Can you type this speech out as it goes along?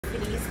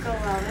Freeze का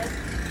हुआ है,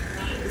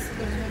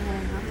 इसको जो है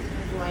हम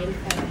बॉयल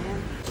कर रहे हैं।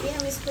 ये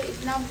हम इसको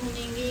इतना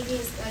भूनेंगे कि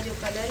इसका जो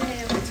कलर है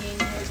वो चेंज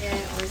हो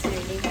जाए और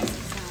सड़ेगा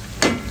इसके साथ।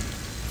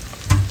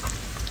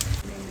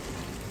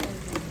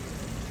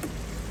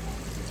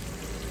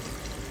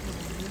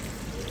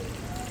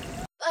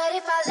 But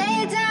if I lay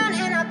down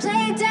and I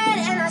play dead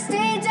and I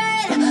stay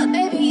dead,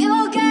 baby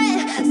you'll get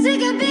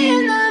sick of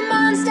being the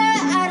monster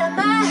out of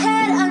my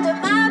head, under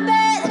my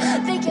bed.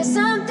 Think you're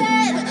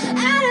something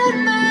out of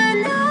my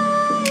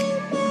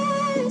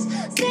nightmares,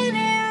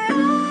 standing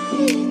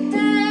right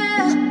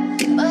there.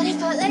 But if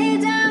I lay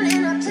down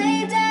and I play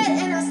dead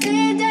and I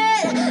stay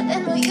dead,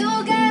 then will you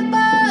get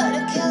bored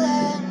of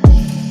killing me?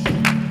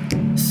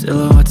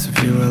 Silhouettes of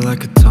you are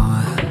like a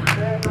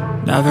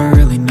taunt. Never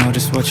really know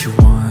just what you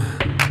want.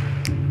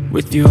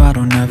 With you I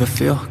don't ever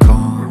feel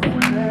calm.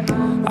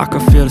 I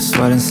can feel the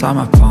sweat inside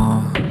my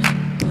palms.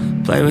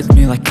 Play with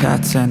me like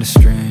cats and a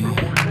string.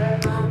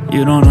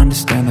 You don't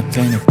understand the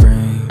pain it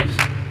brings.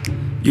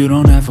 You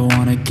don't ever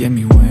wanna give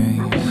me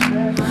wings.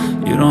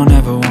 You don't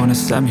ever wanna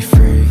set me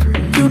free.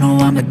 You know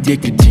I'm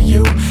addicted to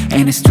you,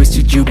 and it's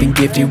twisted, you've been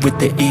gifted with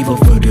the evil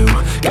voodoo.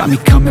 Got me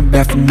coming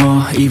back for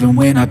more, even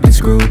when I've been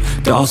screwed.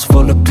 Dolls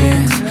full of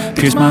pins,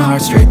 pierce my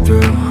heart straight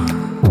through.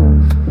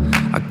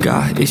 I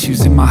got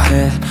issues in my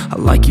head, I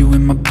like you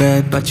in my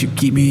bed, but you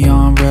keep me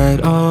on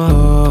red.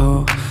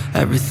 Oh,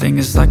 everything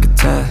is like a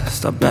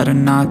test, I better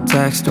not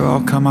text or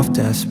I'll come off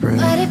desperate.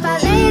 But if I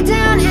lay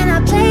down and I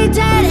play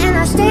dead and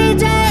I stay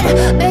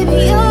dead,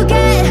 baby you'll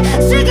get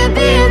sick of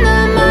being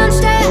the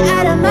monster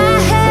out of my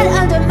head,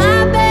 under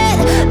my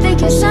bed.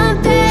 Think you're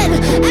something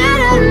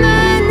out of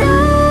my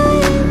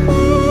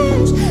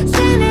nightmares,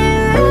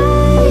 standing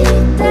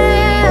right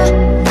there.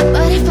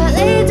 But if I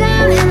lay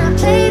down and I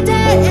play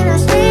dead and I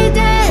stay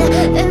dead,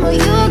 then will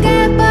you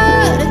get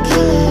bored of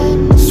killing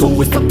me? So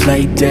if I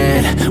play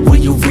dead,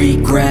 will you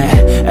regret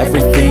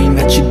everything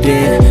that you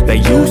did, that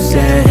you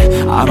said?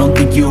 I don't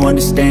think you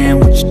understand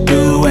what you're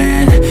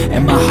doing,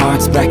 and my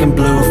heart's black and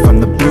blue from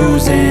the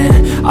bruising.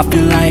 I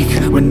feel like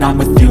when I'm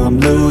with you I'm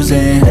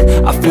losing.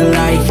 I feel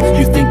like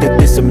you think that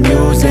this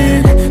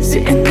amusing,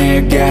 sitting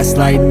there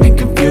gaslighting and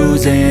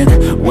confusing.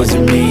 Was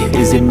it me?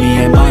 Is it me?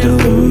 Am I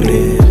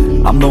deluded?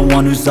 I'm the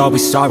one who's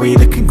always sorry,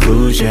 the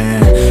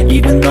conclusion,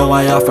 even though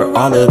I offer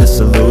all of the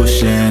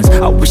solutions.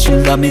 I wish you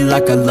loved me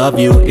like I love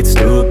you, it's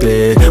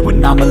stupid.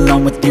 When I'm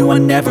alone with you I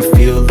never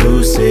feel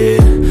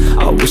lucid.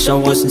 I wish I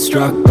wasn't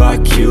struck by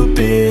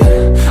Cupid.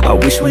 I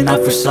wish when I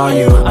first saw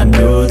you I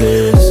knew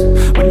this.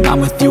 When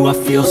I'm with you I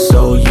feel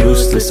so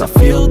useless, I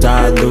feel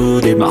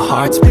diluted, my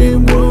heart's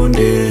been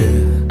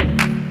wounded.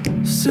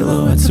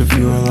 Silhouettes of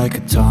you are like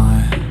a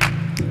taunt.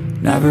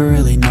 Never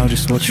really know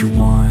just what you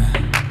want.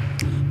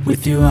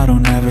 With you I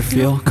don't ever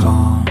feel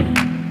calm.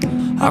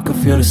 I can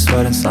feel the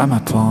sweat inside my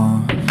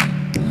palms.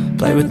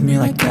 Play with me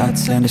like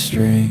cats and a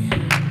string.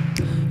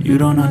 You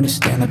don't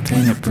understand the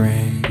pain it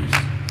brings.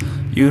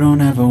 You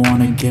don't ever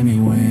wanna give me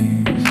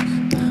wings.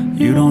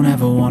 You don't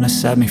ever wanna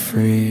set me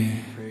free.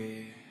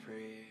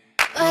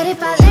 But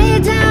if I lay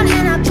down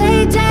and I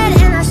play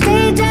dead and I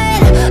stay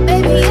dead,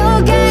 baby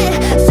you'll get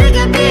sick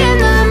of being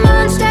the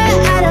monster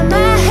out of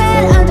my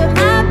head, under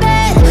my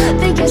bed.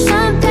 Think you're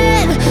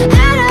something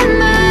out of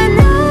my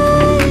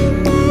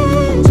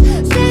nightmares,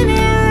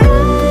 standing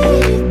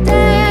right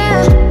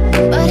there.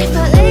 But if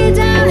I lay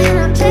down and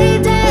I play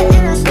dead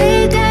and I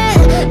stay dead,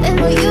 then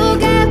will you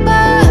get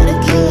bored of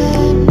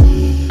killing me?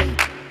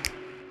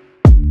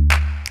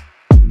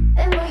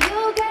 Then will you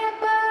get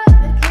bored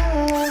of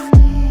killing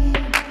me?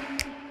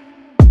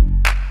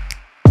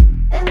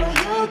 Then will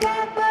you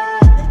get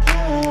bored of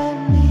killing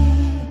me?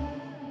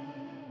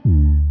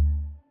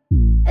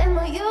 Then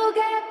will you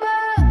get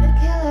bored of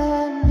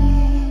killing me?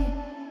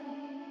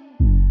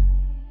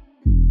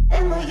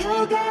 Then will you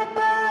get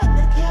bored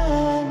of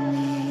killing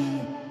me?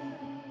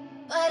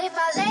 But if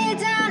I lay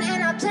down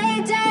and I play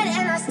dead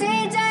and I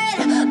stay dead,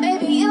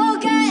 baby you'll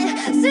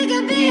get sick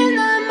of being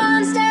the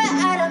monster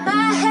out of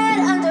my head,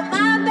 under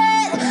my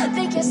bed.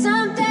 Think you're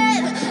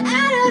something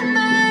out of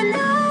my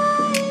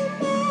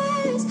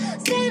nightmares,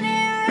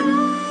 standing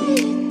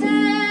right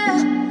there.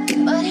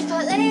 But if I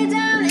lay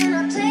down and I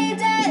play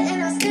dead and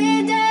I stay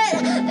dead,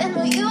 then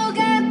will you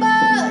get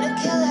bored of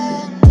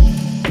killing me?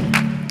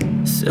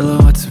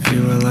 Silhouettes of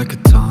you are like a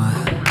taunt.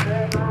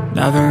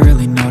 Never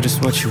really know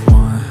just what you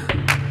want.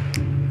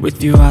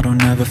 With you I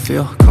don't ever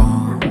feel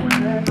calm.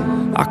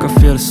 I can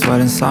feel the sweat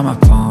inside my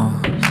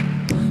palms.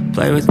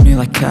 Play with me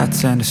like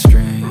cats and a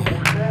string.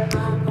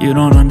 You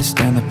don't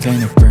understand the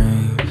pain it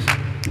brings.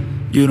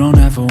 You don't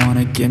ever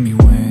wanna give me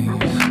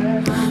wings.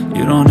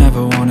 You don't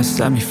ever wanna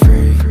set me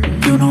free.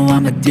 You know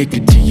I'm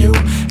addicted to you,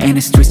 and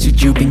it's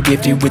twisted, you've been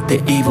gifted with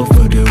the evil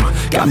voodoo.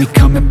 Got me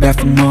coming back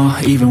for more,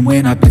 even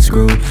when I've been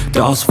screwed.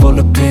 Dolls full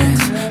of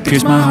pins,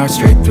 pierce my heart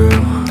straight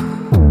through.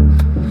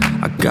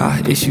 I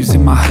got issues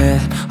in my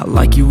head, I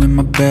like you in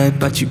my bed,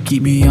 but you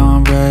keep me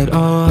on red.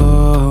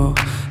 Oh,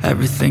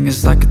 everything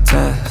is like a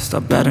test, I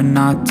better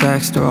not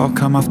text or I'll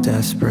come off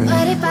desperate.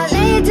 But if I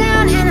lay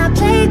down and I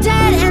play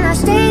dead and I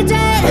stay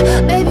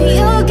dead, baby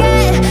you'll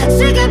get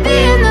sick of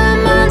being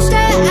the monster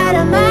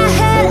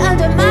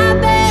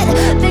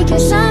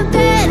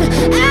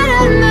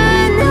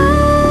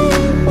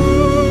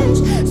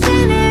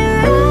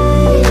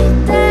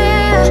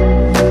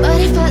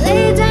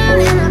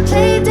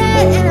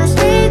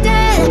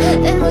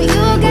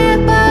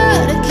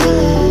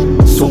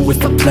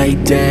lay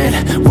dead?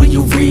 Will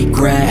you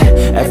regret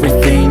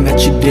everything that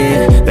you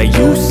did, that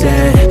you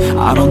said?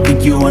 I don't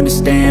think you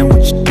understand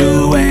what you're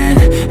doing,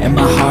 and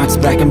my heart's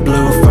black and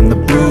blue from the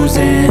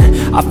bruising.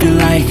 I feel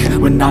like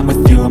when I'm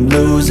with you I'm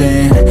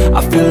losing.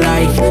 I feel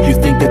like you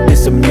think that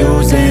this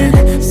amusing,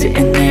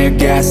 sitting there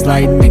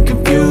gaslighting and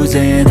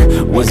confusing.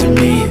 Was it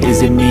me?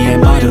 Is it me?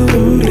 Am I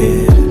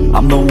deluded?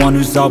 I'm the one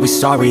who's always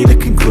sorry, the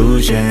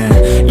conclusion.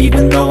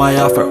 Even though I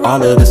offer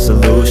all of the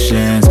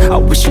solutions, I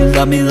wish you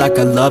loved me like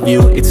I love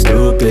you, it's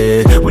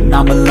stupid. When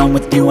I'm alone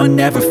with you I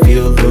never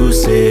feel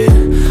lucid.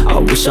 I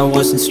wish I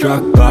wasn't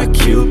struck by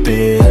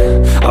Cupid.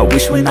 I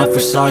wish when I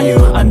first saw you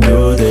I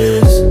knew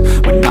this.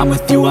 When I'm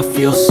with you I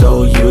feel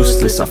so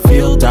useless, I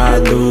feel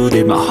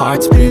diluted, my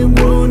heart's been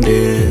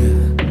wounded.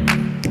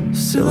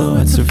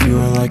 Silhouettes of you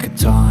are like a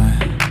taunt,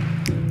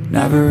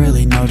 never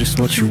really know just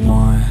what you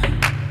want.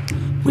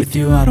 With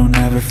you I don't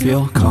ever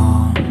feel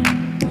calm,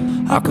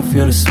 I can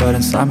feel the sweat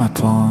inside my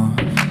palms.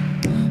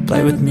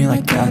 Play with me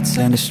like cats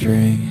and a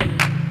string,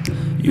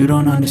 you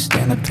don't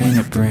understand the pain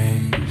it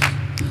brings.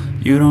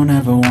 You don't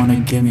ever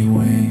wanna give me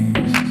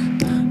wings,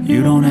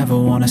 you don't ever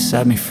wanna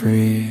set me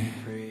free.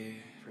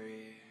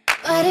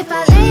 But if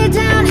I lay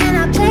down and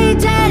I play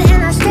dead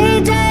and I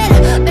stay dead,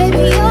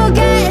 baby you'll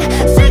get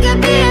sick of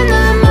being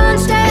the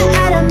monster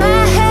out of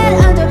my head,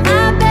 under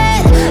my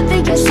bed,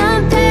 thinking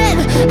something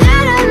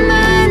out of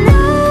my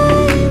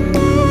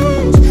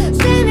nightmares,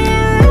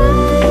 standing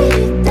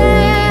right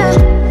there.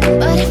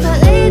 But if I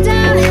lay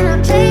down and I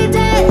play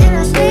dead and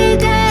I stay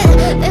dead,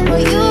 then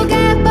will you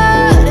get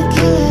bored of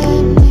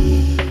killing me?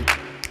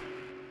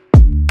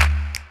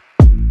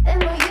 Then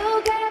will you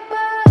get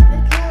bored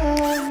of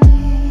killing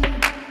me?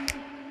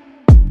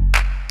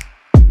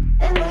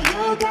 And will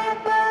you get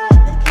bored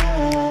of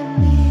killing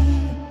me?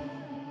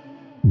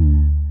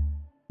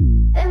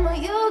 And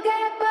will you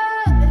get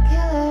bored of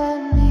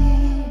killing me?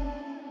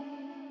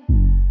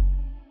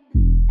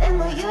 And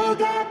will you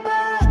get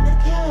bored of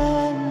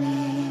killing me?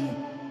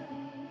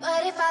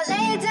 But if I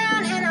lay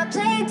down and I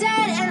play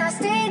dead and I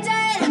stay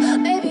dead,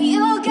 baby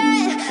you'll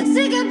get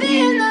sick of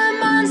being the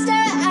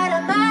monster out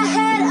of my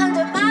head,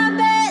 under my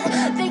bed,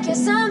 thinking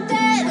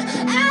something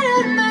out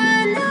of my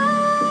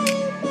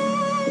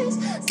nightmares,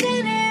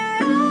 standing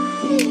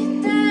right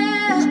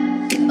there.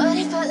 But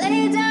if I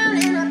lay down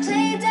and I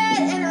play dead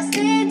and I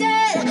stay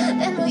dead,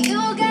 then will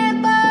you get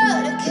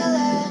bored of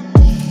killing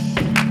me?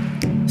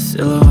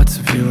 Silhouettes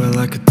of you are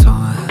like a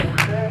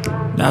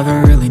taunt, never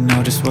really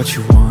know just what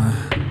you want.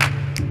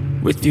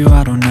 With you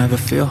I don't ever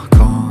feel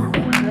calm,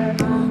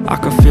 I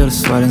can feel the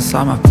sweat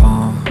inside my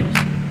palms.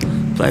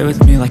 Play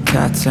with me like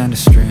cats and a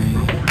string,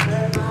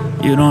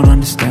 you don't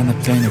understand the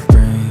pain it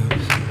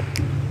brings.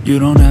 You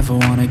don't ever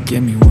wanna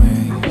give me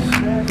wings,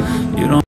 you don't